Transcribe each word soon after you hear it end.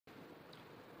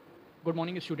Good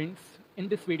morning, students. In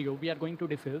this video, we are going to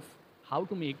discuss how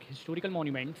to make historical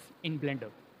monuments in Blender.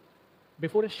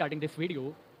 Before starting this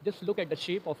video, just look at the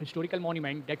shape of historical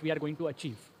monument that we are going to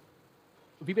achieve.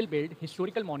 We will build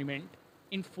historical monument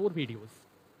in 4 videos.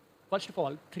 First of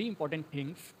all, 3 important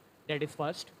things. That is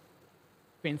first,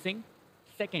 fencing,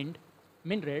 second,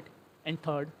 minaret, and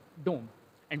third, dome.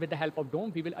 And with the help of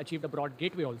dome, we will achieve the broad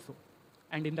gateway also.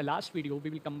 And in the last video,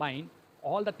 we will combine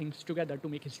all the things together to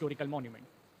make historical monument.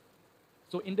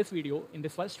 So in this video, in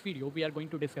this first video, we are going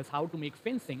to discuss how to make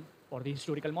fencing for the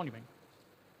historical monument.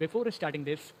 Before starting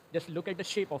this, just look at the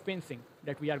shape of fencing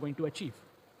that we are going to achieve.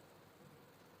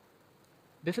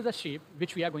 This is a shape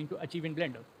which we are going to achieve in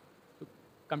Blender. So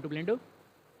come to Blender.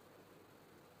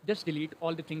 Just delete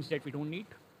all the things that we don't need.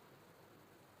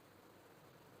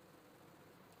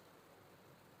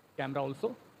 Camera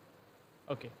also.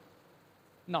 Okay.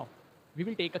 Now, we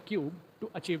will take a cube to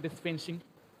achieve this fencing.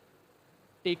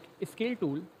 Take a scale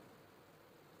tool,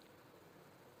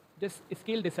 just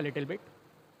scale this a little bit.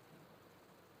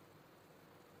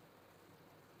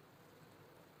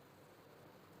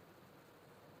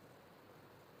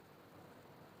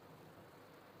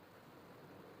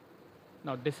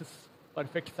 Now this is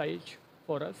perfect size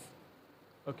for us.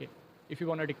 Okay, if you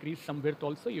want to decrease some width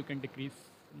also, you can decrease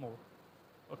more.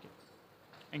 Okay,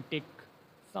 and take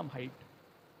some height.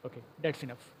 Okay, that's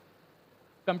enough.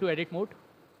 Come to edit mode.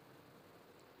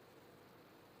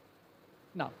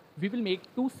 Now, we will make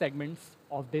 2 segments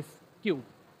of this cube.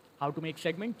 How to make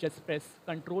segment? Just press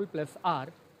Ctrl plus R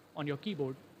on your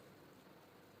keyboard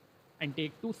and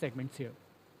take 2 segments here.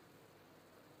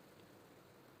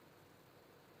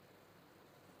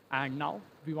 And now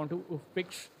we want to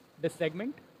fix this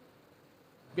segment.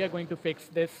 We are going to fix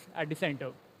this at the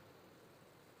center.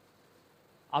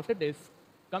 After this,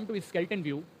 come to skeleton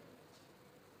view.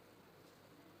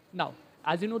 Now,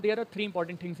 as you know, there are 3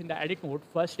 important things in the edit mode.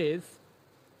 First is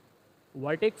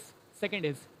vertex, second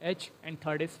is edge, and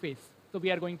third is face. So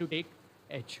we are going to take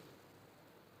edge.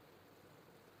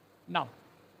 Now,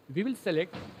 we will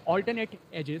select alternate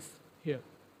edges here.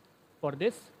 For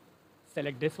this,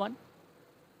 select this one.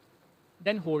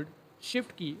 Then hold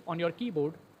Shift key on your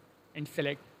keyboard and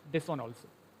select this one also.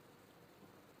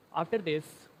 After this,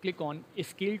 click on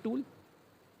Scale tool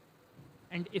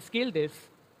and scale this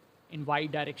in Y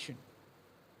direction.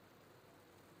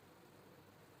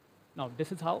 Now,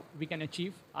 this is how we can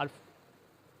achieve our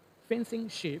fencing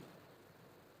shape.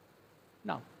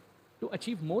 Now, to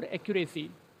achieve more accuracy,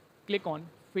 click on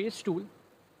Face tool,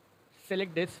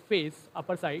 select this face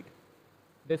upper side,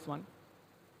 this one,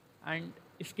 and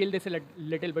scale this a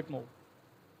little bit more.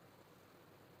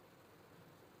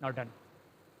 Now done.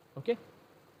 Okay?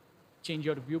 Change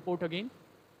your viewport again.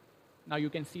 Now you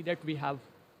can see that we have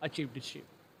achieved this shape.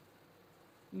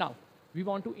 Now, we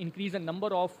want to increase the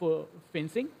number of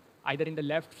fencing, either in the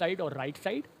left side or right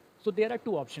side. So there are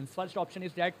 2 options. First option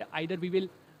is that either we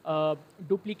will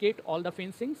duplicate all the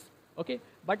fencings, okay,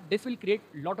 but this will create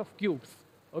a lot of cubes,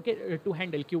 okay, to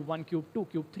handle cube 1, cube 2,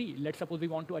 cube 3. Let's suppose we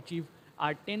want to achieve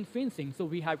our 10 fencing, so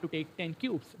we have to take 10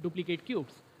 cubes, duplicate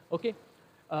cubes, okay.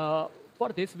 For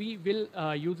this, we will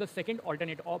use a second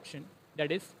alternate option,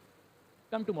 that is,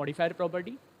 come to modifier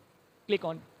property, click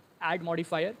on add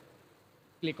modifier,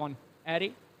 click on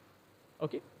array,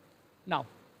 okay. Now,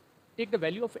 take the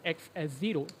value of x as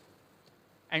 0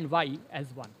 and y as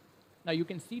 1. Now you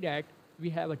can see that we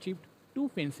have achieved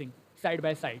 2 fencing side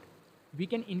by side. We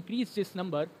can increase this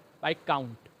number by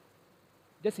count.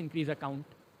 Just increase a count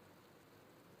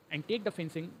and take the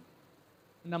fencing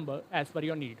number as per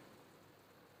your need.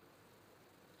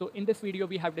 So in this video,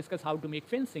 we have discussed how to make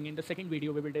fencing. In the second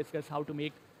video, we will discuss how to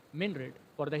make minaret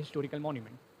for the historical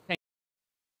monument.